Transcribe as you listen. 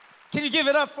Can you give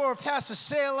it up for Pastor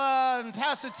Shayla and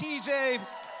Pastor TJ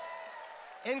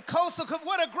and Coastal?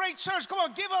 What a great church. Come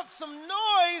on, give up some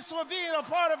noise for being a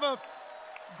part of a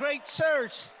great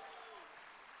church.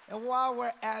 And while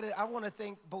we're at it, I want to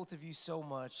thank both of you so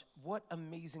much. What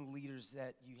amazing leaders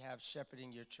that you have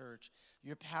shepherding your church.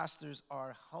 Your pastors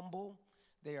are humble,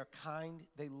 they are kind,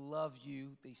 they love you,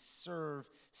 they serve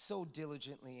so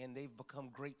diligently, and they've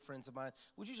become great friends of mine.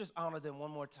 Would you just honor them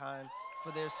one more time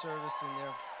for their service and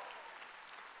their...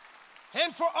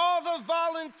 And for all the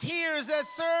volunteers that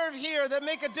serve here, that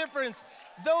make a difference,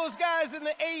 those guys in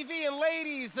the AV and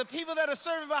ladies, the people that are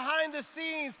serving behind the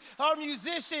scenes, our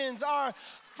musicians, our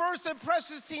First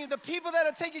Impressions team, the people that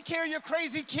are taking care of your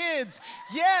crazy kids.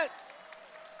 Yet,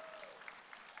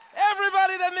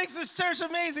 everybody that makes this church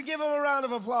amazing, give them a round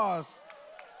of applause.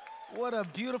 What a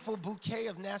beautiful bouquet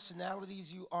of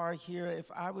nationalities you are here. If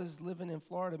I was living in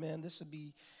Florida, man, this would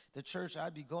be the church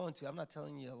I'd be going to. I'm not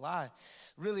telling you a lie.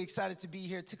 Really excited to be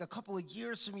here. It took a couple of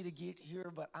years for me to get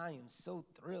here, but I am so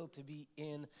thrilled to be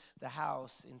in the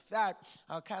house. In fact,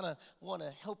 I kind of want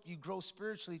to help you grow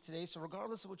spiritually today. So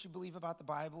regardless of what you believe about the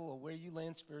Bible or where you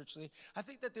land spiritually, I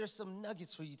think that there's some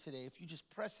nuggets for you today. If you just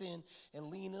press in and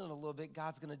lean in a little bit,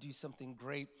 God's going to do something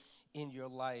great in your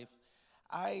life.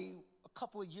 A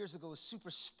couple of years ago, was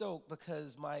super stoked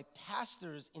because my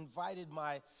pastors invited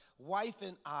my wife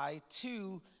and I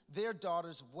to their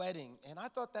daughter's wedding. And I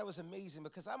thought that was amazing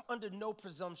because I'm under no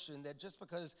presumption that just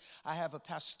because I have a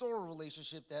pastoral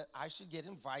relationship that I should get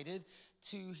invited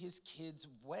to his kid's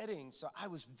wedding. So I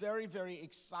was very, very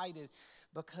excited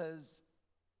because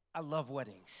I love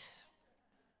weddings.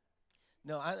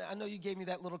 No, I know you gave me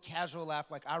that little casual laugh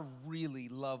like I really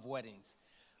love weddings.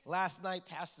 Last night,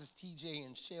 Pastors TJ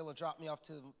and Shayla dropped me off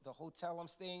to the hotel I'm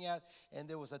staying at, and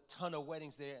there was a ton of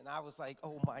weddings there, and I was like,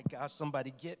 oh my gosh,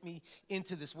 somebody get me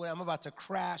into this wedding. I'm about to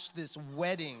crash this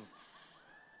wedding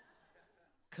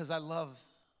because I love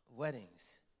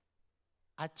weddings.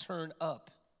 I turn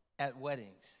up at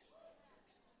weddings.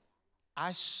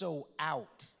 I show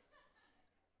out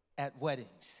at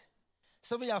weddings.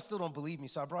 Some of y'all still don't believe me,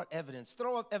 so I brought evidence.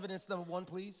 Throw up evidence number 1,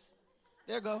 please.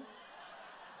 There you go.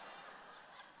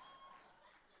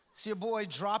 See your boy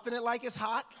dropping it like it's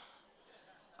hot.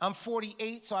 I'm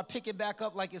 48, so I pick it back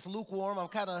up like it's lukewarm. I'm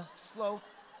kind of slow.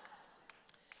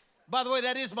 By the way,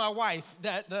 that is my wife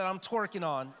that I'm twerking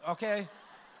on, okay?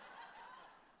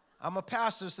 I'm a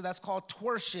pastor, so that's called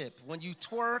twership. When you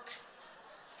twerk.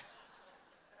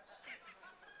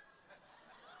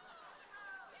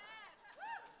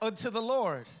 Unto the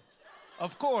Lord,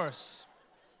 of course.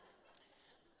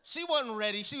 She wasn't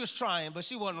ready. She was trying, but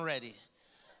she wasn't ready.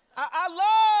 I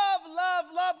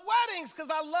love weddings because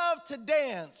I love to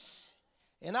dance.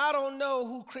 And I don't know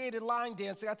who created line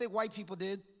dancing. I think white people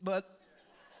did, but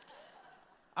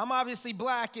I'm obviously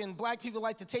black, and black people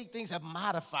like to take things and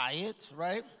modify it,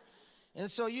 right? And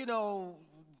so, you know,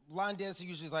 line dancing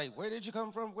usually is like, where did you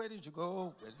come from? Where did you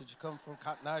go? Where did you come from?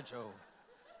 Cotton Eye Joe.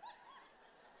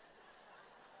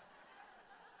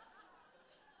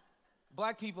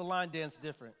 Black people line dance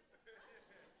different.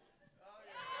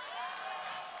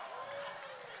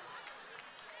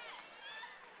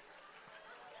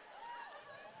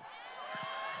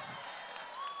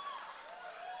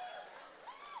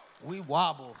 We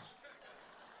wobble.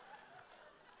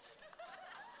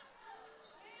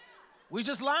 We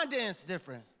just line dance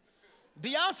different.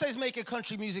 Beyonce's making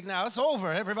country music now. It's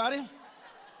over, everybody.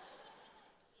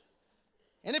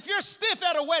 And if you're stiff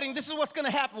at a wedding, this is what's going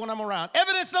to happen when I'm around.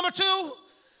 Evidence number 2,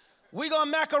 we going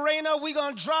to Macarena. We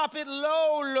going to drop it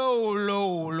low, low,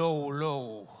 low, low,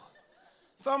 low.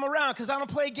 If I'm around, because I don't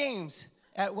play games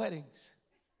at weddings.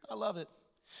 I love it.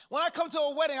 When I come to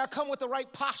a wedding, I come with the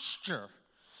right posture.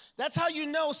 That's how you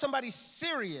know somebody's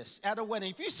serious at a wedding.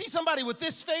 If you see somebody with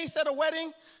this face at a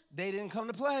wedding, they didn't come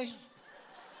to play.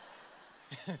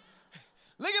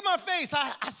 Look at my face.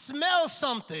 I smell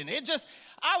something. It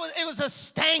was a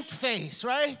stank face,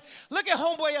 right? Look at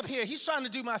homeboy up here. He's trying to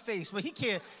do my face, but he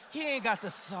can't. He ain't got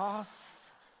the sauce.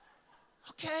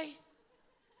 Okay.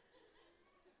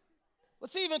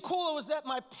 What's even cooler was that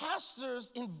my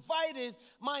pastors invited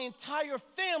my entire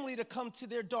family to come to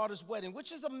their daughter's wedding,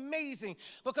 which is amazing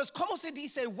because como se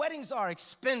dice, weddings are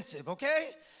expensive, okay?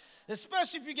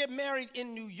 Especially if you get married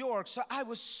in New York. So I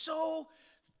was so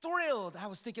thrilled. I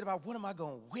was thinking about what am I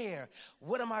going to wear?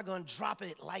 What am I going to drop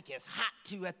it like it's hot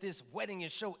to at this wedding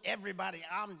and show everybody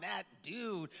I'm that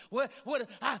dude?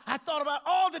 I thought about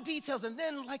all the details, and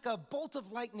then like a bolt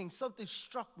of lightning, something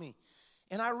struck me.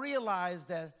 And I realized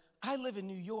that I live in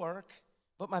New York,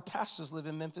 but my pastors live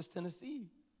in Memphis,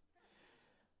 Tennessee.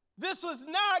 This was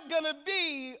not going to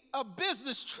be a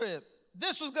business trip.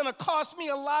 this was going to cost me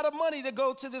a lot of money to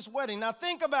go to this wedding. Now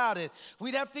think about it.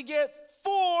 We'd have to get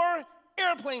 4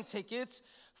 airplane tickets,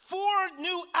 4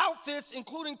 new outfits,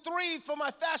 including 3 for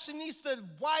my fashionista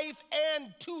wife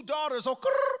and 2 daughters. Oh,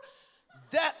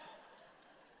 that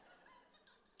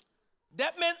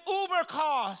meant Uber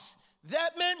costs.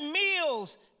 That meant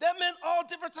meals. That meant all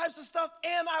different types of stuff.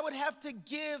 And I would have to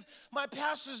give my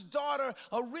pastor's daughter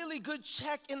a really good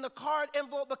check in the card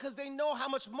envelope because they know how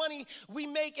much money we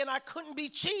make, and I couldn't be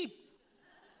cheap.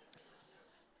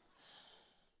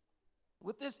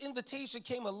 With this invitation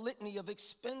came a litany of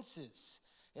expenses.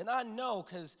 And I know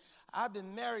because I've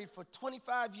been married for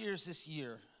 25 years this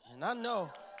year. And I know,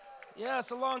 yeah,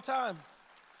 it's a long time.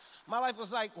 My life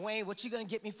was like, Wayne, what you gonna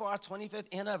get me for our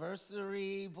 25th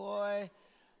anniversary, boy?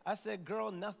 I said,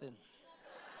 girl, nothing.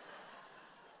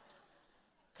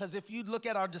 Because if you look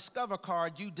at our Discover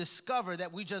card, you discover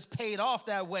that we just paid off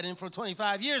that wedding from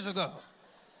 25 years ago.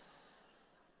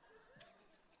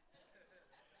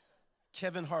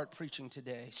 Kevin Hart preaching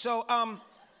today. So,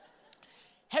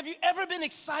 have you ever been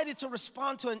excited to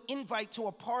respond to an invite to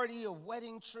a party, a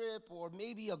wedding trip, or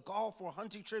maybe a golf or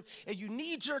hunting trip, and you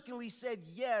knee-jerkingly said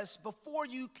yes before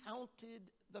you counted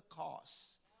the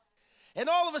cost? And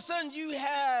all of a sudden, you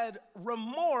had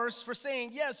remorse for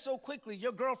saying yes so quickly.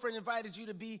 Your girlfriend invited you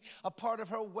to be a part of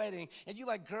her wedding. And you're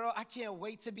like, girl, I can't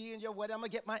wait to be in your wedding. I'm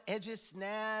going to get my edges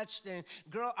snatched. And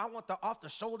girl, I want the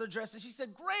off-the-shoulder dress. And she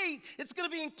said, great, it's going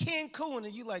to be in Cancun.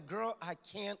 And you're like, girl, I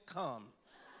can't come.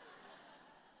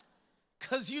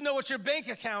 Because you know what your bank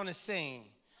account is saying.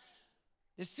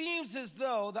 It seems as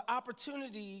though the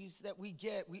opportunities that we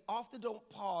get, we often don't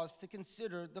pause to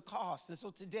consider the cost. And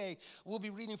so today, we'll be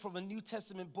reading from a New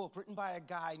Testament book written by a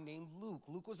guy named Luke.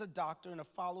 Luke was a doctor and a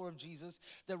follower of Jesus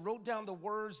that wrote down the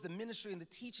words, the ministry, and the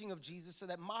teaching of Jesus so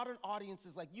that modern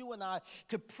audiences like you and I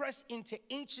could press into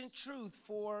ancient truth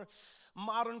for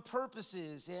modern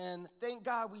purposes. And thank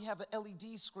God we have an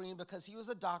LED screen because he was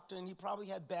a doctor and he probably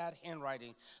had bad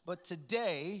handwriting. But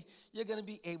today, you're going to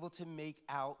be able to make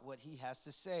out what he has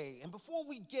to say. And before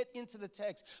we get into the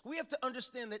text, we have to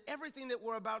understand that everything that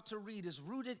we're about to read is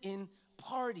rooted in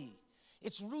party.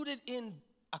 It's rooted in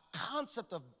a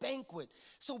concept of banquet.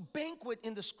 So banquet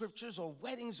in the scriptures or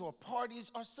weddings or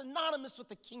parties are synonymous with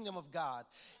the kingdom of God.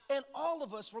 And all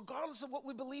of us, regardless of what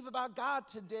we believe about God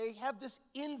today, have this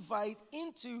invite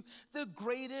into the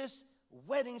greatest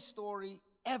wedding story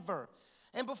ever.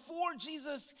 And before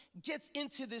Jesus gets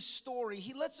into this story,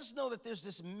 he lets us know that there's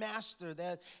this master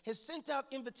that has sent out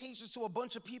invitations to a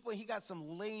bunch of people, and he got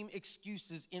some lame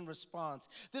excuses in response.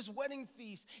 This wedding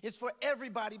feast is for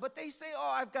everybody, but they say, oh,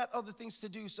 I've got other things to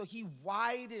do. So he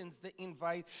widens the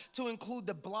invite to include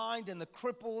the blind and the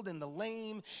crippled and the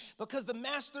lame, because the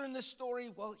master in this story,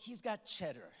 well, he's got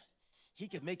cheddar. He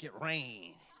can make it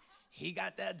rain. He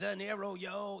got that dinero,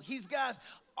 yo. He's got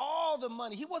all the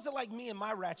money. He wasn't like me and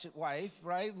my ratchet wife,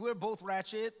 right? We're both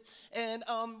ratchet. And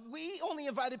we only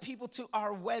invited people to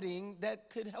our wedding that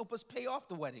could help us pay off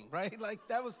the wedding, right? Like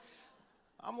that was,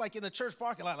 I'm like in the church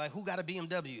parking lot, like who got a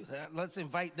BMW? Let's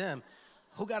invite them.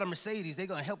 Who got a Mercedes? They're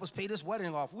going to help us pay this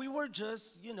wedding off. We were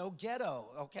just, ghetto,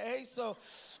 okay? So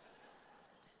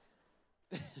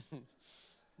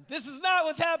this is not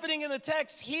what's happening in the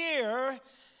text here.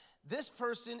 This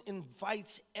person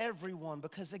invites everyone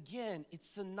because, again, it's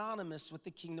synonymous with the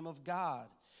kingdom of God.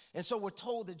 And so we're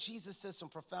told that Jesus says some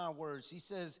profound words. He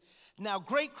says, now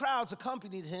great crowds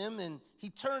accompanied him, and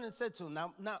he turned and said to him,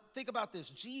 now think about this.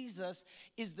 Jesus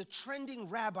is the trending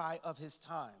rabbi of his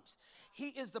times. He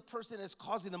is the person that's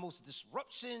causing the most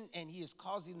disruption, and he is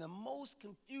causing the most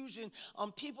confusion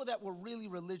on people that were really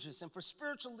religious. And for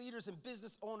spiritual leaders and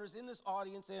business owners in this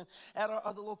audience and at our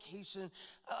other location,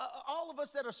 all of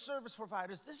us that are service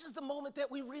providers, this is the moment that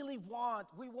we really want.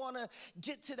 We want to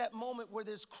get to that moment where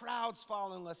there's crowds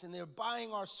following us, and they're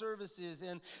buying our services,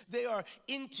 and they are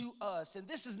into us. And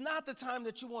this is not the time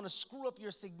that you want to screw up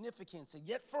your significance. And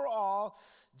yet for all,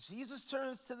 Jesus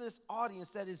turns to this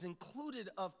audience that is included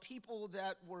of people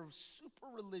that were super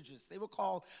religious. They were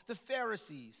called the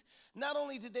Pharisees. Not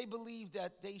only did they believe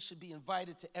that they should be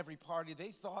invited to every party,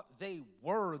 they thought they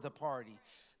were the party,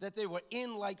 that they were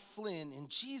in like Flynn. And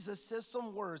Jesus says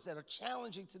some words that are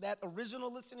challenging to that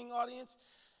original listening audience,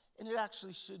 and it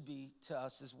actually should be to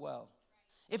us as well.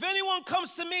 If anyone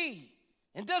comes to me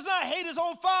and does not hate his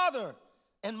own father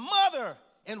and mother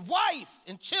and wife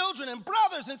and children and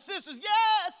brothers and sisters,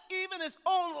 yes, even his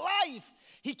own life,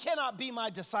 he cannot be my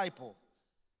disciple.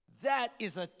 That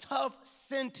is a tough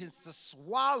sentence to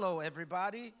swallow,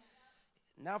 everybody.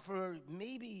 Now for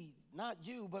maybe not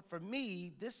you, but for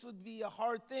me, this would be a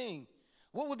hard thing.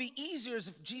 What would be easier is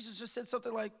if Jesus just said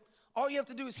something like, all you have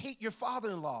to do is hate your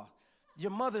father-in-law.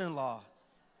 your mother-in-law,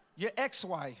 your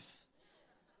ex-wife,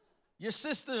 your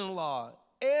sister-in-law,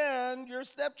 and your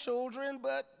stepchildren,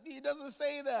 but he doesn't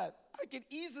say that. I could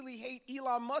easily hate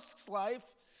Elon Musk's life,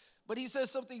 but he says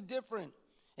something different.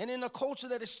 And in a culture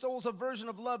that extols a version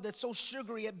of love that's so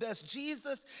sugary at best,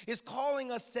 Jesus is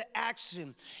calling us to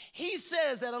action. He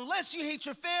says that unless you hate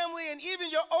your family and even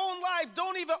your own life,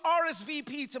 don't even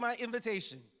RSVP to my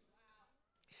invitation.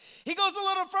 He goes a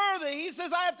little further. He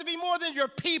says, I have to be more than your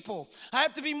people. I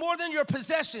have to be more than your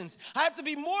possessions. I have to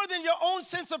be more than your own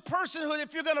sense of personhood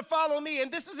if you're going to follow me.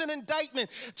 And this is an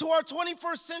indictment to our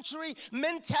 21st century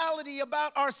mentality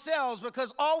about ourselves,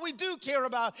 because all we do care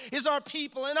about is our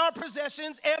people and our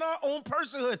possessions and our own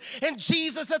personhood. And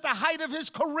Jesus, at the height of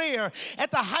his career, at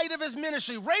the height of his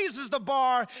ministry, raises the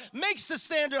bar, makes the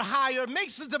standard higher,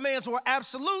 makes the demands more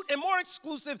absolute and more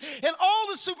exclusive, and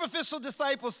all the superficial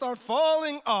disciples start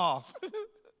falling off.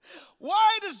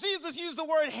 Why does Jesus use the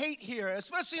word hate here,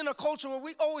 especially in a culture where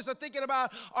we always are thinking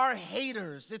about our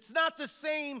haters? It's not the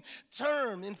same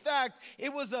term. In fact,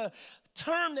 it was a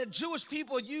term that Jewish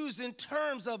people used in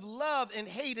terms of love and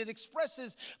hate. It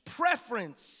expresses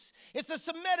preference. It's a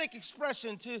Semitic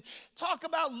expression to talk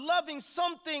about loving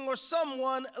something or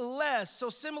someone less. So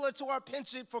similar to our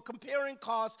penchant for comparing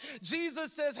costs,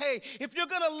 Jesus says, hey, if you're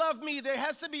going to love me, there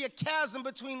has to be a chasm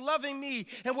between loving me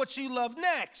and what you love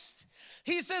next.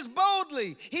 He says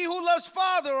boldly, he who loves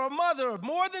father or mother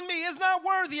more than me is not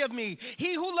worthy of me.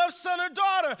 He who loves son or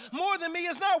daughter more than me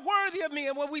is not worthy of me.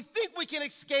 And when we think we can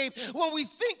escape, when we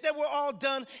think that we're all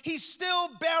done, he still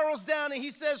barrels down and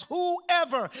he says,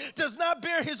 whoever does not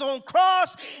bear his own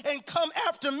cross and come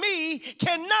after me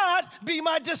cannot be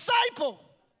my disciple.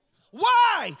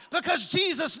 Why? Because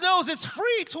Jesus knows it's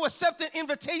free to accept an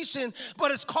invitation,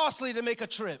 but it's costly to make a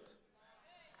trip.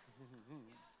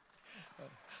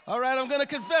 All right, I'm going to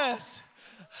confess.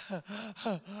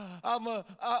 I'm a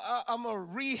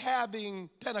rehabbing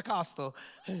Pentecostal,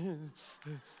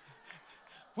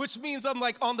 which means I'm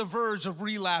like on the verge of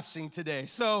relapsing today.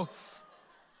 So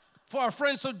for our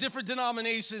friends from different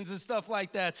denominations and stuff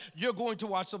like that, you're going to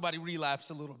watch somebody relapse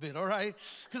a little bit, all right?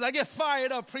 Because I get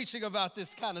fired up preaching about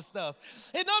this kind of stuff.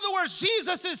 In other words,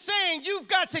 Jesus is saying you've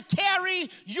got to carry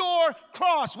your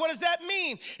cross. What does that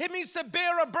mean? It means to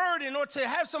bear a burden or to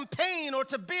have some pain or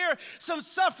to bear some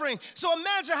suffering. So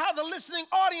imagine how the listening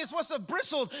audience must have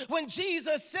bristled when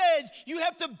Jesus said you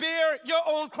have to bear your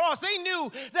own cross. They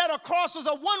knew that a cross was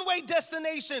a one-way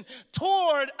destination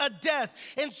toward a death.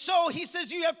 And so he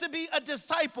says you have to be a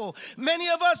disciple. Many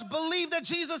of us believe that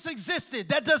Jesus existed.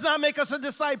 That does not make us a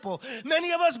disciple.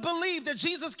 Many of us believe that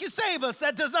Jesus can save us.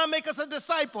 That does not make us a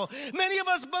disciple. Many of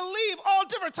us believe all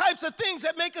different types of things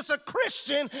that make us a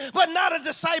Christian, but not a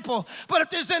disciple. But if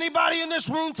there's anybody in this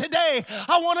room today,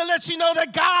 I want to let you know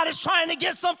that God is trying to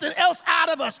get something else out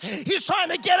of us. He's trying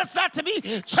to get us not to be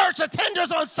church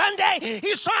attenders on Sunday.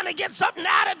 He's trying to get something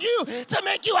out of you to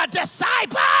make you a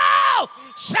disciple.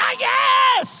 Say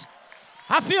yes.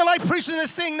 I feel like preaching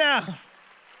this thing now.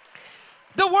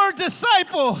 The word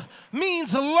disciple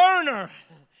means learner.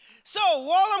 So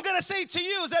all I'm going to say to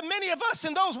you is that many of us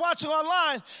and those watching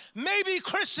online may be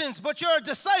Christians, but you're a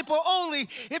disciple only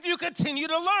if you continue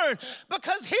to learn.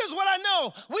 Because here's what I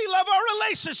know. We love our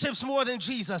relationships more than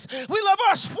Jesus. We love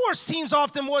our sports teams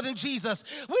often more than Jesus.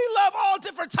 We love all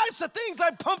different types of things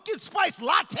like pumpkin spice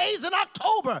lattes in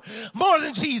October more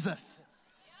than Jesus.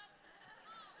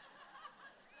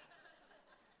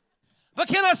 But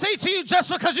can I say to you,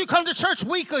 just because you come to church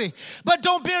weekly, but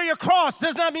don't bear your cross,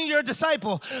 does not mean you're a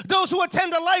disciple. Those who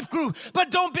attend a life group,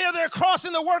 but don't bear their cross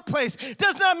in the workplace,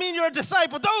 does not mean you're a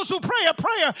disciple. Those who pray a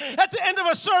prayer at the end of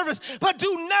a service, but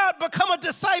do not become a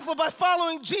disciple by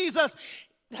following Jesus.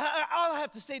 All I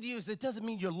have to say to you is it doesn't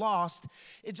mean you're lost.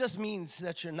 It just means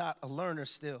that you're not a learner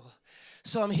still.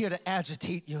 So I'm here to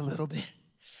agitate you a little bit.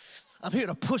 I'm here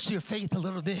to push your faith a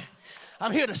little bit.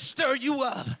 I'm here to stir you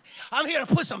up. I'm here to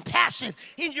put some passion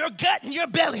in your gut and your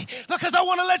belly because I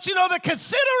want to let you know that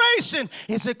consideration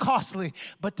isn't costly,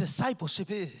 but discipleship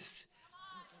is.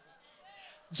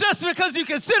 Just because you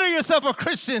consider yourself a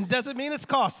Christian doesn't mean it's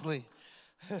costly.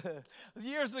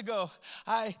 Years ago,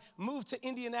 I moved to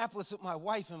Indianapolis with my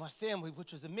wife and my family,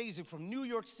 which was amazing, from New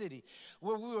York City,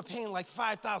 where we were paying like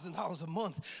 $5,000 a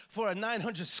month for a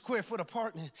 900 square foot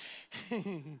apartment.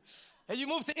 And you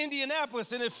move to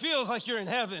Indianapolis and it feels like you're in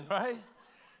heaven, right?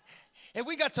 And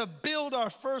we got to build our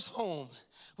first home,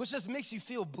 which just makes you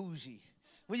feel bougie.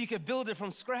 When you can build it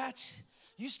from scratch,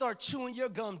 you start chewing your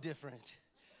gum different.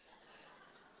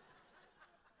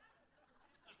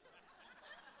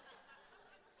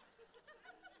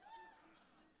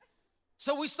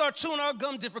 So we start chewing our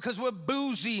gum different because we're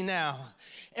bougie now.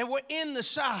 And we're in the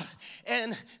shop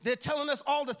and they're telling us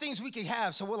all the things we can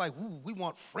have. So we're like, ooh, we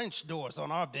want French doors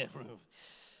on our bedroom.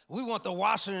 We want the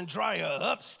washer and dryer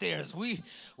upstairs. We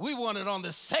want it on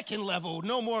the second level.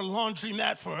 No more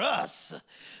laundromat for us.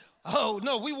 Oh,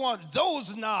 no, we want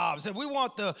those knobs and we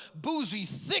want the bougie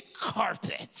thick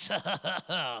carpet.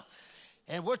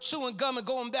 And we're chewing gum and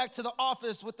going back to the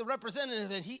office with the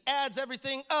representative and he adds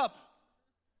everything up.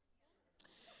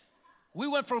 We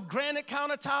went from granite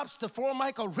countertops to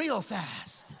Formica real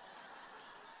fast.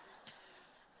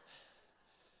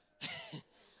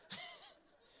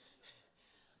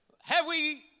 Had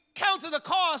we counted the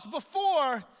cost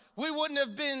before, we wouldn't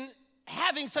have been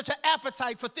having such an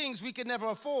appetite for things we could never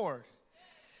afford.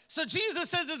 So Jesus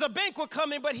says there's a banquet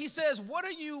coming, but he says, what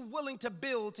are you willing to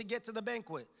build to get to the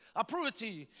banquet? I'll prove it to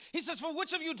you. He says, for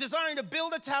which of you desiring to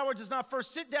build a tower does not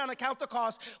first sit down and count the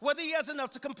cost, whether he has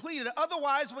enough to complete it?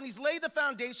 Otherwise, when he's laid the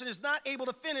foundation, is not able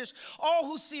to finish, all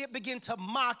who see it begin to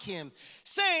mock him,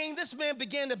 saying, this man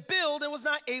began to build and was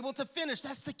not able to finish.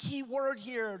 That's the key word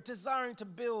here, desiring to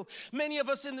build. Many of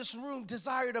us in this room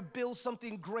desire to build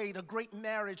something great, a great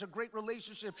marriage, a great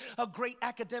relationship, a great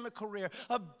academic career,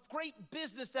 a great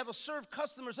business that will serve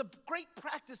customers, a great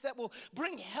practice that will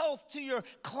bring health to your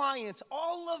clients.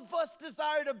 All of us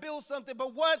desire to build something,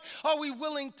 but what are we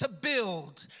willing to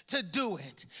build to do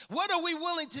it? What are we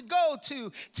willing to go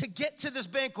to get to this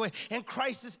banquet? And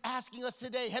Christ is asking us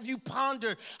today, have you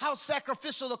pondered how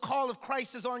sacrificial the call of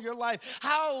Christ is on your life?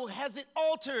 How has it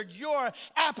altered your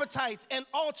appetites and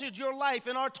altered your life?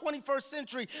 In our 21st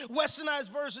century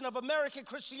westernized version of American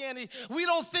Christianity, we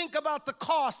don't think about the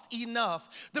cost enough.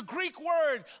 The Greek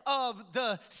word of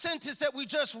the sentence that we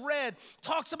just read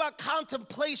talks about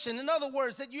contemplation. In other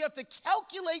words, that you have to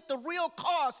calculate the real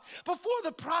cost before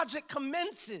the project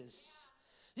commences.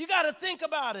 You got to think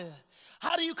about it.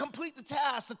 How do you complete the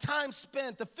task, the time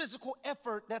spent, the physical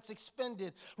effort that's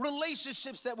expended,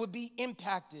 relationships that would be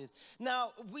impacted?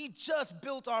 Now, we just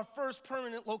built our first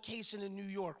permanent location in New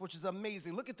York, which is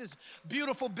amazing. Look at this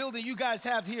beautiful building you guys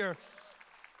have here.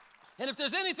 And if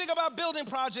there's anything about building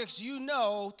projects, you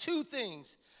know two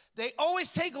things. They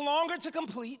always take longer to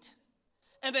complete,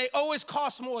 and they always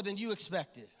cost more than you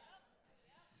expected.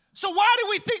 So why do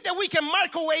we think that we can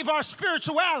microwave our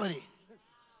spirituality?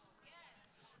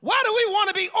 Why do we want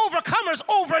to be overcomers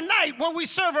overnight when we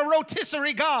serve a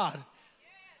rotisserie God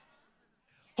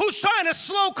who's trying to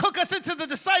slow cook us into the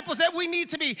disciples that we need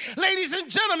to be? Ladies and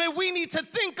gentlemen, we need to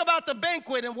think about the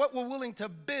banquet and what we're willing to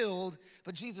build.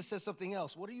 But Jesus says something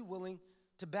else. What are you willing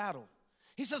to battle?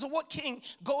 He says, what king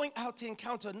going out to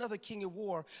encounter another king in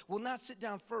war will not sit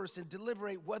down first and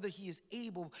deliberate whether he is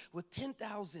able with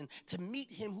 10,000 to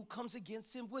meet him who comes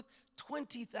against him with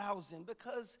 20,000?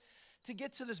 Because to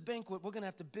get to this banquet, we're going to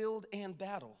have to build and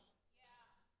battle.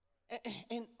 Yeah.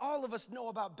 And all of us know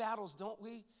about battles, don't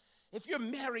we? If you're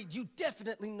married, you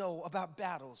definitely know about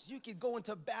battles. You can go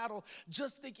into battle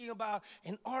just thinking about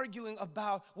and arguing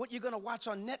about what you're going to watch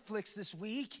on Netflix this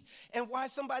week and why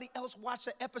somebody else watched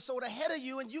an episode ahead of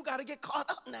you and you got to get caught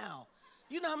up now.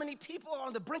 You know how many people are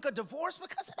on the brink of divorce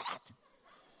because of that?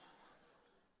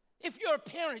 If you're a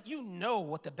parent, you know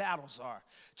what the battles are.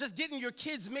 Just getting your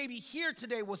kids maybe here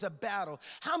today was a battle.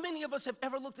 How many of us have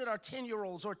ever looked at our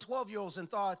 10-year-olds or 12-year-olds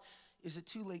and thought, is it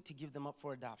too late to give them up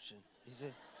for adoption? Is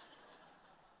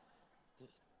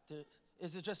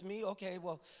it just me? Okay,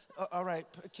 well, all right.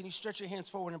 Can you stretch your hands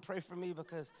forward and pray for me?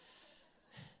 Because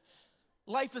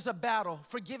life is a battle.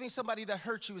 Forgiving somebody that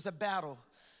hurt you is a battle.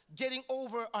 Getting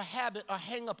over a habit, a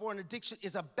hang-up, or an addiction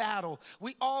is a battle.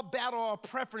 We all battle our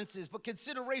preferences, but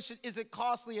consideration isn't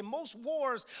costly, and most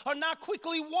wars are not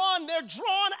quickly won. They're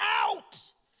drawn out.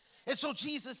 And so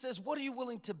Jesus says, what are you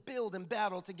willing to build and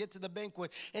battle to get to the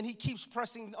banquet? And he keeps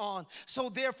pressing on. So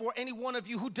therefore, any one of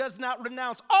you who does not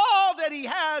renounce all that he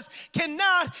has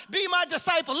cannot be my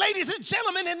disciple. Ladies and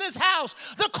gentlemen in this house,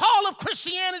 the call of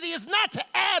Christianity is not to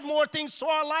add more things to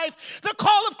our life. The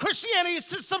call of Christianity is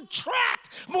to subtract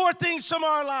more things from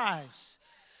our lives.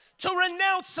 To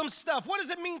renounce some stuff. What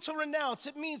does it mean to renounce?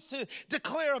 It means to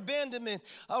declare abandonment,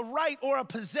 a right or a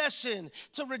possession,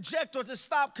 to reject or to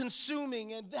stop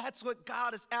consuming. And that's what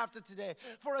God is after today.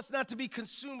 For us not to be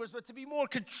consumers, but to be more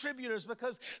contributors,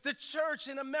 because the church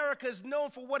in America is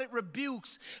known for what it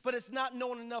rebukes, but it's not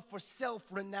known enough for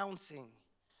self-renouncing,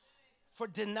 for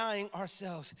denying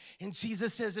ourselves. And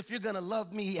Jesus says, if you're going to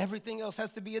love me, everything else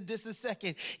has to be a distant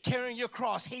second. Carrying your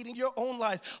cross, hating your own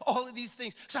life, all of these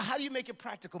things. So how do you make it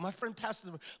practical? My friend Pastor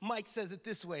Mike says it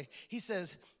this way. He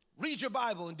says, read your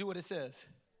Bible and do what it says.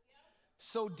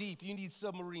 So deep. You need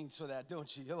submarines for that,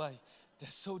 don't you? You're like,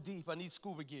 that's so deep. I need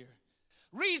scuba gear.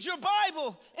 Read your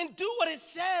Bible and do what it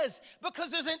says,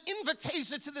 because there's an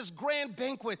invitation to this grand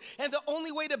banquet. And the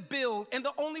only way to build and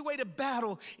the only way to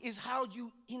battle is how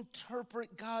you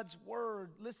interpret God's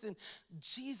word. Listen,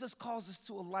 Jesus calls us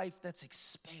to a life that's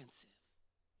expansive,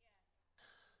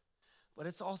 but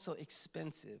it's also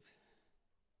expensive.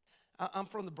 I'm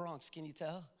from the Bronx, can you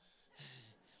tell?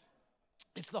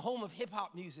 It's the home of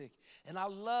hip-hop music, and I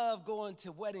love going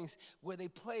to weddings where they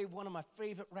play one of my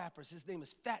favorite rappers. His name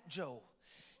is Fat Joe.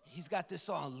 He's got this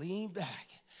song, lean back,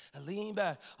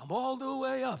 I'm all the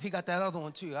way up. He got that other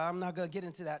one too. I'm not going to get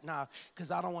into that now because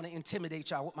I don't want to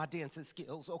intimidate y'all with my dancing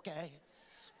skills, okay?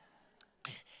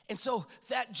 And so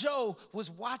Fat Joe was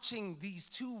watching these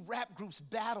two rap groups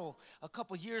battle a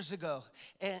couple years ago.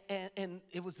 And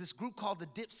it was this group called the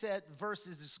Dipset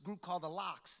versus this group called the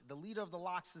Lox. The leader of the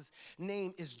Lox's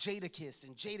name is Jadakiss.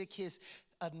 And Jadakiss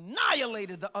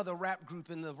annihilated the other rap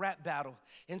group in the rap battle.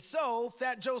 And so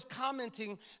Fat Joe's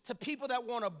commenting to people that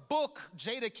want to book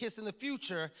Jadakiss in the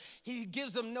future. He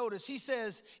gives them notice. He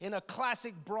says in a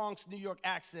classic Bronx, New York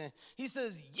accent, he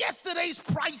says, yesterday's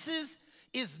prices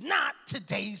is not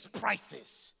today's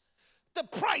prices. The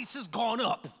price has gone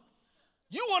up.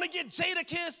 You want to get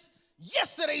Jadakiss?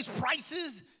 Yesterday's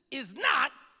prices is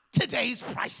not today's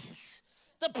prices.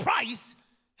 The price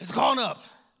has gone up.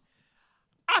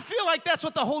 I feel like that's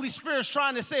what the Holy Spirit's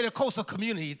trying to say to Coastal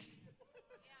Community.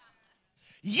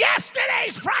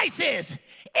 Yesterday's prices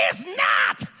is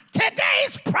not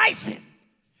today's prices.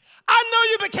 I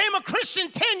know you became a Christian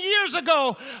 10 years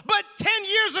ago, but 10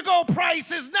 years ago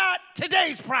price is not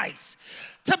today's price.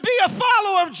 To be a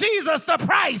follower of Jesus, the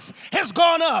price has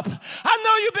gone up. I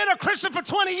know you've been a Christian for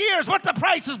 20 years, but the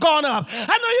price has gone up.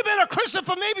 I know you've been a Christian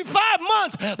for maybe 5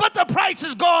 months, but the price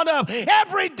has gone up.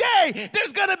 Every day,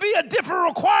 there's going to be a different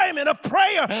requirement of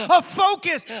prayer, of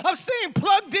focus, of staying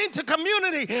plugged into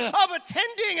community, of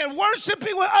attending and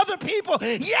worshiping with other people.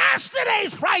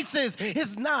 Yesterday's prices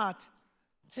is not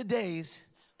today's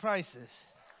prices.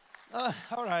 All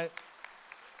right.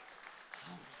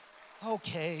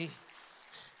 Okay.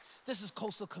 This is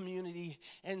Coastal Community,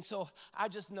 and so I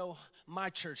just know my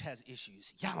church has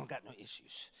issues. Y'all don't got no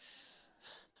issues.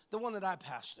 The one that I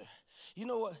pastor. You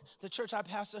know what? The church I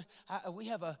pastor, we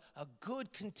have a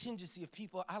good contingency of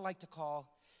people I like to call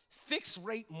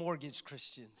fixed-rate mortgage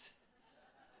Christians.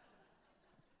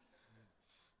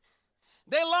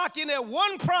 They lock in at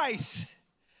one price,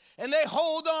 and they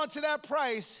hold on to that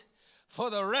price for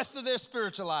the rest of their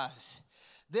spiritual lives.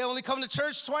 They only come to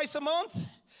church twice a month.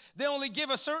 They only give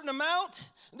a certain amount.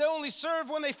 They only serve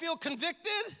when they feel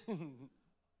convicted. They're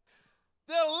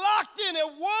locked in at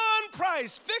one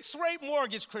price, fixed rate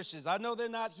mortgage Christians. I know they're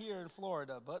not here in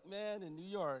Florida, but man, in New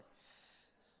York.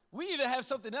 We even have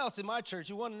something else in my church.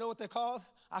 You want to know what they're called?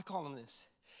 I call them this.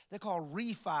 They're called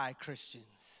refi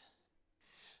Christians.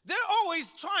 They're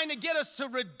always trying to get us to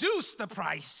reduce the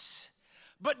price,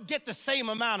 but get the same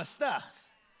amount of stuff.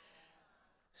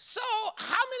 So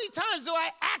how many times do I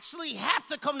actually have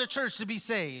to come to church to be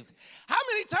saved? How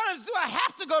many times do I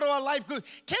have to go to a life group?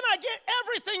 Can I get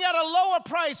everything at a lower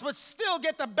price but still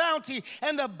get the bounty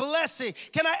and the blessing?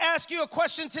 Can I ask you a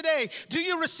question today? Do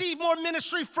you receive more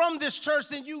ministry from this church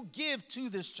than you give to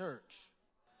this church?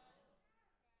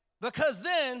 Because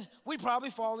then we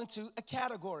probably fall into a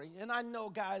category. And I know,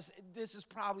 guys, this is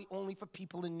probably only for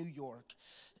people in New York.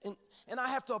 And I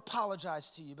have to apologize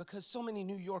to you because so many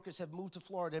New Yorkers have moved to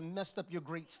Florida and messed up your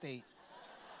great state.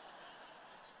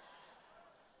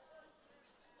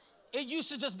 It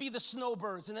used to just be the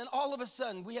snowbirds, and then all of a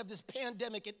sudden we have this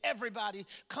pandemic and everybody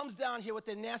comes down here with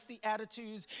their nasty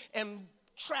attitudes and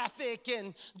traffic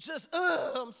and just,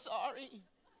 I'm sorry.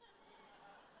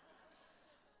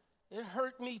 It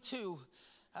hurt me too.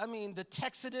 I mean, the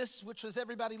Texodus, which was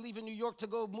everybody leaving New York to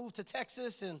go move to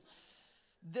Texas, and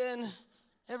then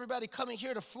everybody coming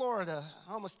here to Florida.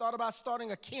 I almost thought about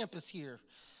starting a campus here.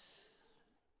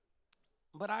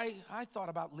 But I thought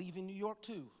about leaving New York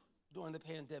too during the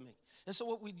pandemic. And so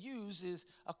what we'd use is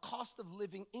a cost of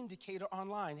living indicator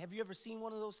online. Have you ever seen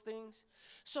one of those things?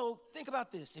 So think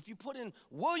about this. If you put in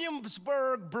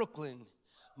Williamsburg, Brooklyn,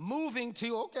 moving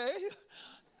to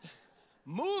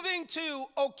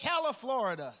Ocala,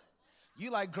 Florida,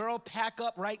 you like, girl, pack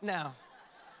up right now.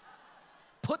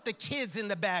 Put the kids in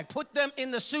the bag. Put them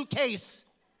in the suitcase.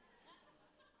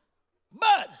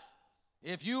 But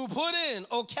if you put in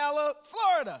Ocala,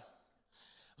 Florida,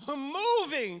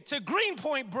 moving to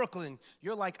Greenpoint, Brooklyn,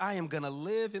 you're like, I am going to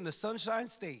live in the Sunshine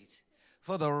State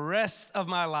for the rest of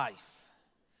my life.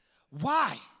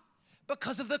 Why?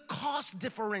 Because of the cost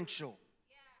differential.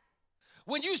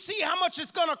 When you see how much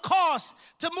it's going to cost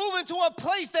to move into a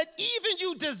place that even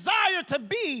you desire to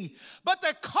be, but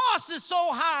the cost is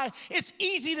so high, it's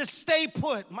easy to stay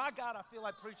put. My God, I feel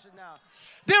like preaching now.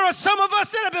 There are some of us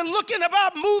that have been looking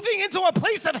about moving into a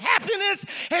place of happiness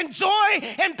and joy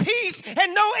and peace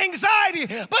and no anxiety,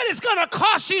 but it's going to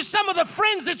cost you some of the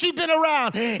friends that you've been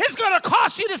around. It's going to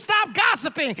cost you to stop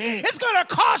gossiping. It's going to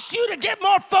cost you to get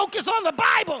more focus on the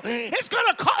Bible. It's going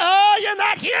to cost, you're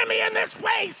not hearing me in this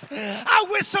place. I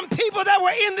wish some people that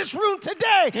were in this room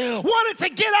today wanted to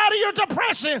get out of your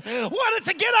depression, wanted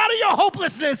to get out of your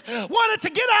hopelessness, wanted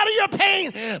to get out of your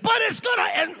pain, but it's going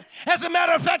to, and as a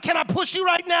matter of fact, can I push you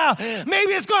right now?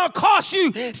 Maybe it's going to cost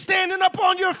you standing up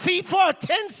on your feet for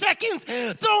 10 seconds,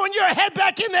 throwing your head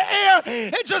back in the air,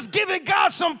 and just giving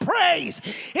God some praise.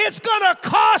 It's going to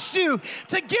cost you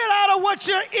to get out of what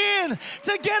you're in,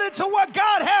 to get into what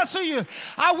God has for you.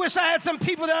 I wish I had some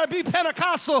people that would be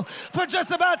Pentecostal for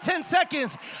just about 10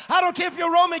 seconds. I don't care if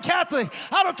you're Roman Catholic.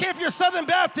 I don't care if you're Southern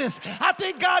Baptist. I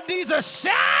think God needs a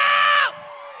shout.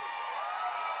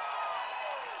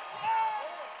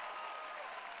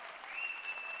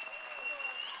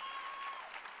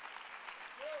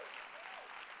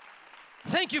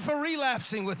 Thank you for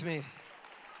relapsing with me.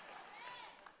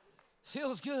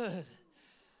 Feels good.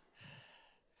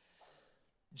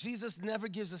 Jesus never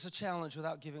gives us a challenge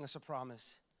without giving us a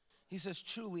promise. He says,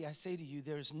 truly, I say to you,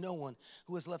 there is no one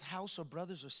who has left house or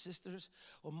brothers or sisters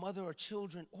or mother or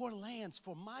children or lands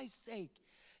for my sake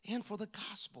and for the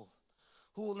gospel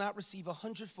who will not receive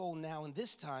 100-fold now in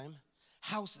this time,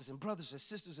 houses and brothers and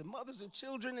sisters and mothers and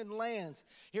children and lands.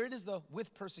 Here it is, though,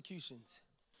 with persecutions.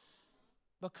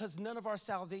 Because none of our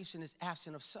salvation is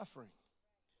absent of suffering.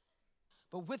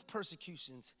 But with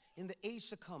persecutions, in the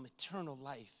age to come, eternal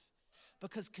life.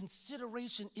 Because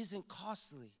consideration isn't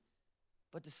costly,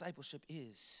 but discipleship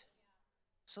is.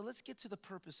 So let's get to the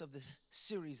purpose of the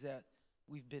series that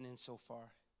we've been in so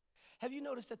far. Have you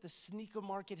noticed that the sneaker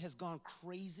market has gone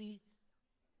crazy?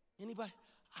 Anybody?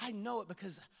 I know it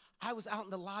because I was out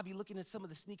in the lobby looking at some of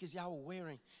the sneakers y'all were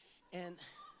wearing. And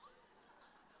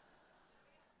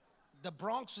the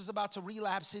Bronx was about to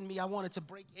relapse in me. I wanted to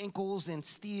break ankles and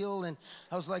steal. And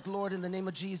I was like, Lord, in the name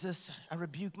of Jesus, I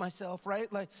rebuke myself,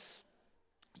 right? Like,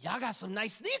 y'all got some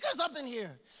nice sneakers up in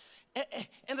here.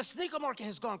 And the sneaker market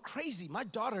has gone crazy. My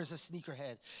daughter is a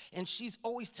sneakerhead, and she's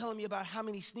always telling me about how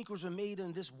many sneakers were made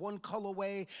in this one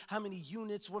colorway, how many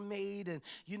units were made, and,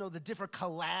 you know, the different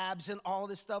collabs and all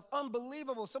this stuff.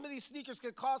 Unbelievable. Some of these sneakers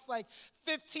could cost like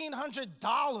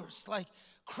 $1,500, like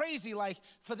crazy. Like,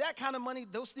 for that kind of money,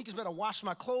 those sneakers better wash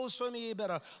my clothes for me,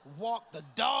 better walk the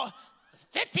dog.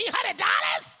 $1,500?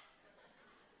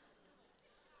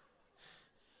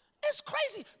 It's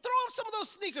crazy. Throw up some of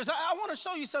those sneakers. I want to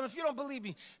show you some if you don't believe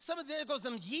me. Some of there goes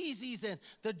them Yeezys and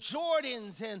the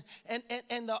Jordans and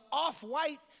the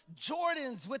off-white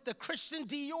Jordans with the Christian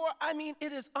Dior. I mean,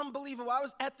 it is unbelievable. I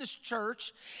was at this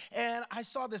church and I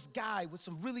saw this guy with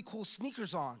some really cool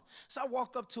sneakers on. So I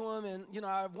walk up to him and, you know,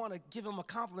 I want to give him a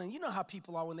compliment. You know how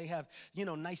people are when they have, you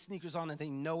know, nice sneakers on and they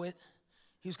know it.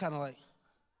 He was kind of like,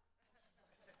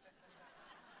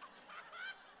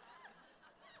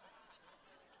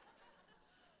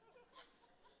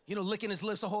 you know, licking his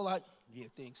lips a whole lot. Yeah,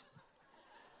 thanks.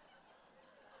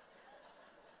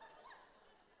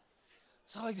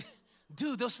 So I'm like,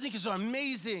 dude, those sneakers are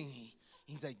amazing.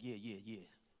 He's like, yeah.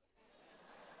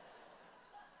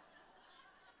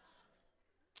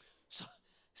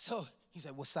 So he's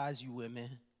like, what size you wear, man?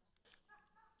 I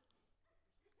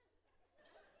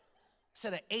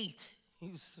said an 8.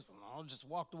 He was, I just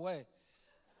walked away.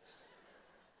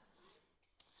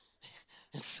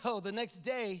 And so the next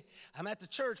day, I'm at the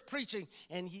church preaching,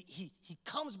 and he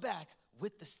comes back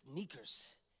with the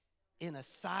sneakers in a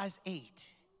size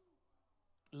 8.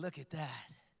 Look at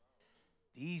that.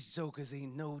 These jokers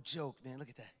ain't no joke, man. Look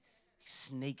at that.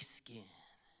 Snake skin.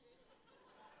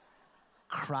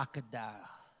 Crocodile.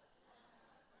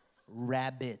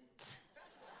 Rabbit.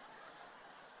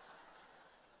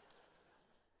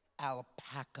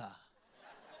 Alpaca.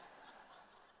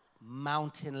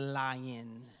 Mountain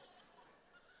lion.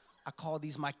 I call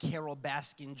these my Carole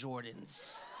Baskin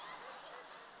Jordans.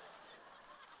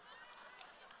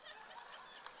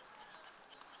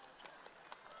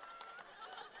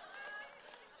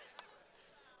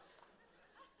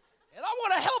 And I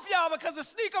want to help y'all because the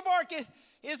sneaker market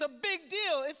is a big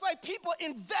deal. It's like people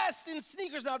invest in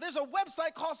sneakers now. There's a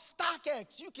website called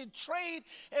StockX. You can trade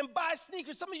and buy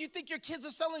sneakers. Some of you think your kids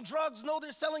are selling drugs. No,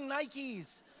 they're selling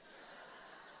Nikes.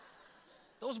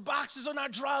 Those boxes are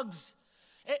not drugs.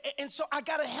 And so I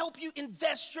got to help you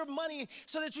invest your money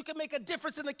so that you can make a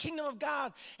difference in the kingdom of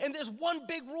God. And there's one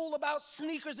big rule about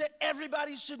sneakers that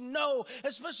everybody should know,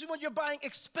 especially when you're buying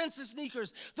expensive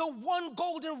sneakers. The one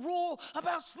golden rule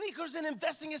about sneakers and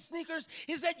investing in sneakers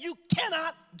is that you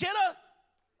cannot get a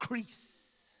crease.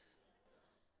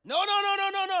 No.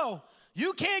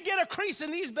 You can't get a crease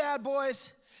in these bad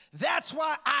boys. That's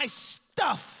why I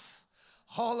stuff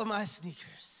all of my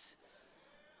sneakers.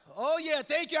 Oh, yeah,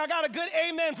 thank you. I got a good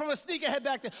amen from a sneakerhead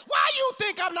back there. Why you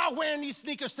think I'm not wearing these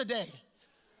sneakers today?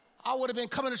 I would have been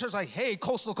coming to church like, hey,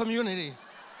 coastal community.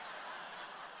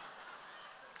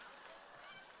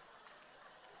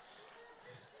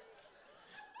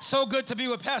 So good to be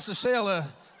with Pastor Saylor.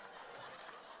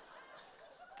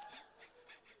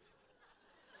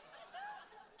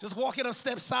 Just walking up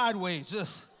steps sideways,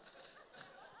 just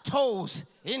toes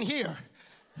in here.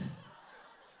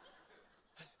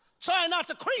 Trying not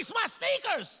to crease my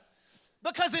sneakers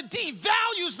because it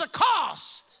devalues the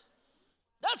cost.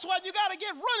 That's why you got to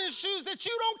get running shoes that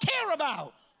you don't care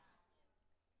about.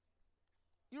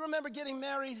 You remember getting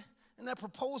married and that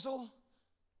proposal?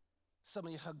 Some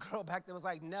of you, a girl back there was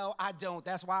like, no, I don't.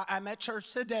 That's why I'm at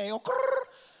church today.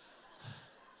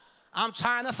 I'm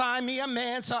trying to find me a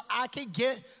man so I can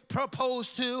get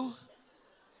proposed to.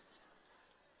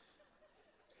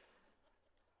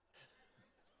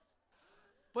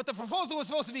 But the proposal was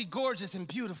supposed to be gorgeous and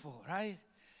beautiful, right?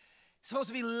 It's supposed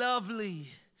to be lovely.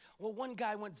 Well, one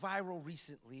guy went viral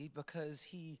recently because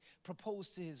he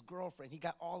proposed to his girlfriend. He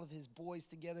got all of his boys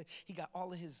together. He got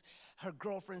all of her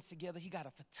girlfriends together. He got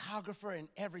a photographer and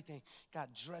everything.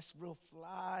 Got dressed real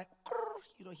fly.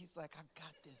 You know, he's like, I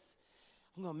got this.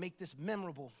 I'm going to make this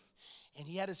memorable. And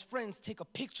he had his friends take a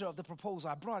picture of the proposal.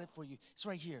 I brought it for you. It's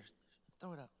right here.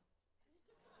 Throw it up.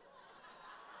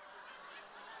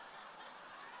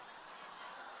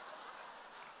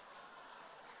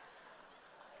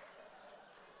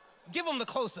 Give him the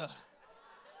close-up.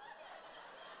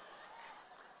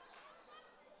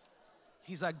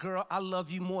 He's like, girl, I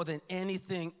love you more than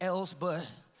anything else, but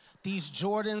these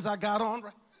Jordans I got on.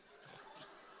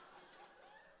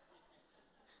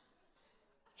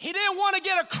 He didn't want to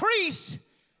get a crease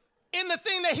in the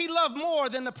thing that he loved more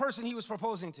than the person he was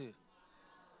proposing to.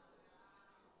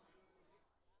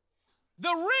 The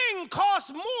ring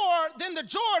cost more than the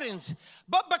Jordans,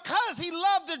 but because he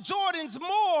loved the Jordans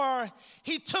more,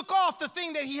 he took off the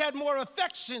thing that he had more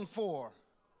affection for.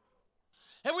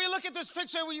 And we look at this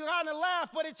picture and we kind of laugh,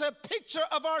 but it's a picture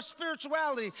of our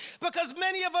spirituality because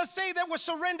many of us say that we're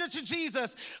surrendered to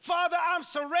Jesus. Father, I'm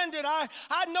surrendered.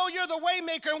 I know you're the way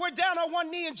maker, and we're down on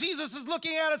one knee and Jesus is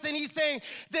looking at us and he's saying,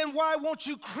 then why won't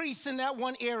you crease in that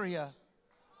one area?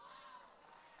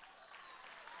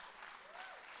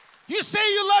 You say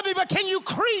you love me, but can you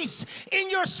crease in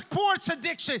your sports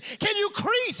addiction? Can you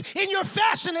crease in your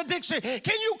fashion addiction?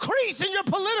 Can you crease in your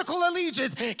political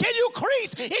allegiance? Can you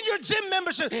crease in your gym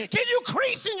membership? Can you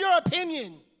crease in your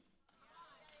opinion?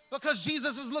 Because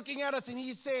Jesus is looking at us and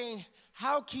he's saying,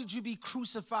 how could you be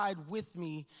crucified with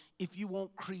me if you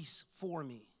won't crease for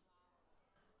me?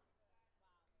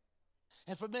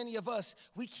 And for many of us,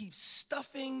 we keep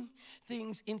stuffing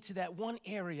things into that one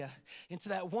area, into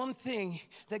that one thing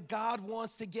that God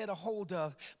wants to get a hold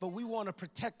of, but we want to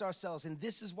protect ourselves. And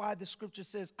this is why the scripture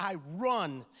says, I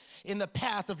run in the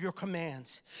path of your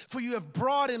commands, for you have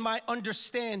broadened my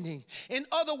understanding. In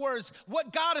other words,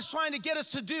 what God is trying to get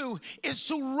us to do is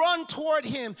to run toward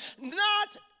him,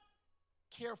 not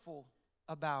careful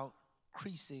about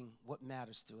creasing what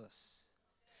matters to us.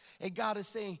 And God is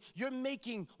saying, you're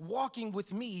making walking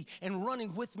with me and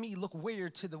running with me look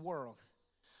weird to the world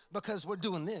because we're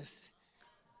doing this.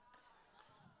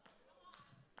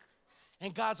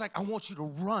 And God's like, I want you to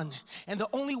run. And the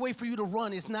only way for you to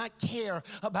run is not care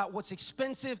about what's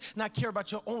expensive, not care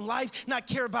about your own life, not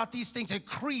care about these things that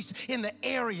crease in the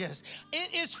areas.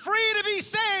 It is free to be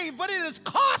saved, but it is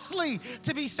costly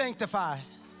to be sanctified.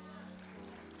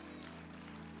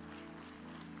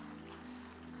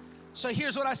 So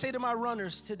here's what I say to my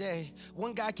runners today.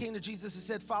 One guy came to Jesus and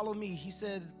said, follow me. He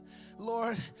said,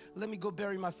 Lord, let me go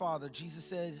bury my father. Jesus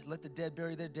said, let the dead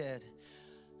bury their dead.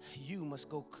 You must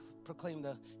go proclaim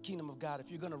the kingdom of God.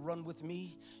 If you're going to run with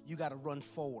me, you got to run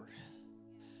forward.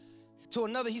 To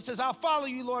another, he says, I'll follow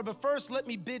you, Lord, but first let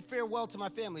me bid farewell to my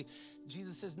family.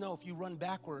 Jesus says, no, if you run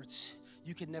backwards,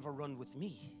 you can never run with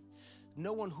me.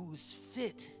 No one who is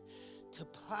fit to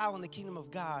plow in the kingdom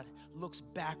of God looks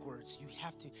backwards. You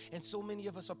have to. And so many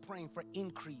of us are praying for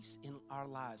increase in our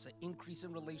lives, an increase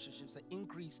in relationships, an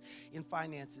increase in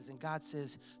finances. And God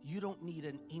says, you don't need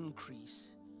an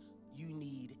increase. You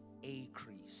need a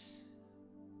crease.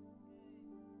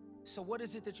 So what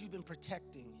is it that you've been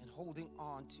protecting and holding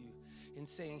on to and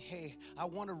saying, hey, I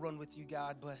want to run with you,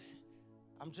 God, but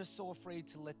I'm just so afraid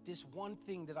to let this one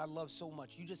thing that I love so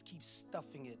much, you just keep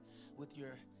stuffing it with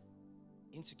your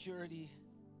insecurity,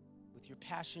 with your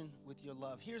passion, with your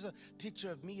love. Here's a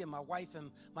picture of me and my wife and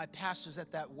my pastors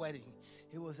at that wedding.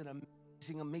 It was an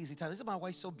amazing time. Isn't my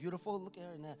wife so beautiful? Look at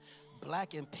her in that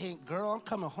black and pink. Girl, I'm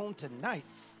coming home tonight.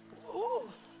 Ooh.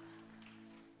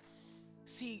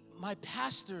 See, my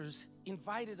pastors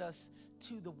invited us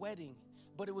to the wedding,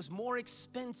 but it was more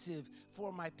expensive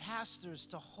for my pastors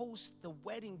to host the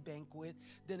wedding banquet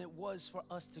than it was for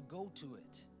us to go to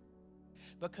it,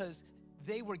 because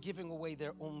they were giving away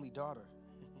their only daughter.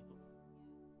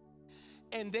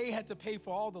 And they had to pay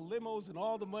for all the limos and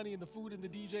all the money and the food and the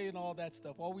DJ and all that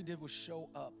stuff. All we did was show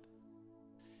up.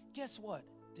 Guess what?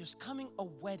 There's coming a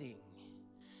wedding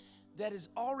that has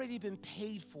already been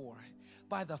paid for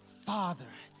by the Father,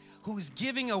 who's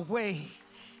giving away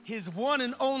his one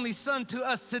and only Son to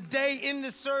us today in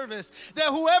this service, that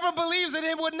whoever believes in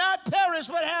him would not perish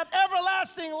but have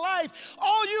everlasting life.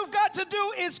 All you've got to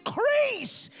do is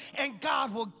crease, and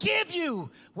God will give you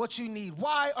what you need.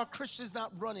 Why are Christians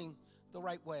not running the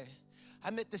right way?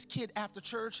 I met this kid after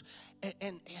church,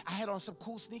 and I had on some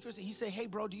cool sneakers, and he said, hey,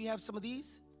 bro, do you have some of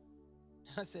these?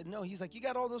 I said, no. He's like, you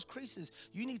got all those creases.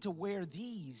 You need to wear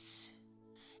these.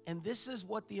 And this is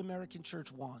what the American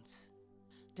church wants,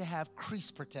 to have crease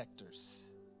protectors,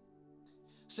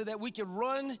 so that we can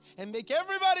run and make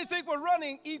everybody think we're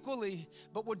running equally,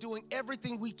 but we're doing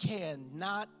everything we can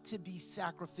not to be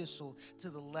sacrificial to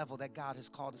the level that God has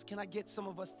called us. Can I get some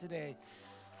of us today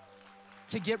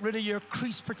to get rid of your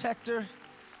crease protector,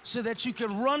 so that you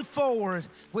can run forward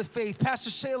with faith?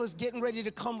 Pastor Shayla's getting ready to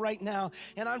come right now,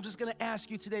 and I'm just gonna ask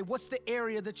you today, what's the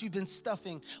area that you've been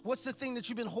stuffing? What's the thing that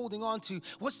you've been holding on to?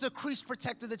 What's the crease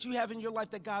protector that you have in your life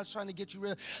that God's trying to get you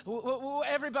rid of?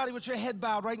 Everybody with your head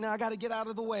bowed right now, I gotta get out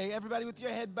of the way. Everybody with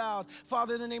your head bowed.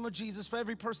 Father, in the name of Jesus, for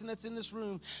every person that's in this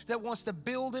room that wants to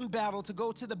build in battle to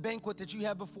go to the banquet that you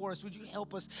have before us, would you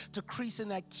help us to crease in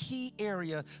that key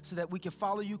area so that we can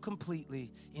follow you completely?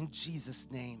 In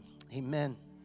Jesus' name, amen.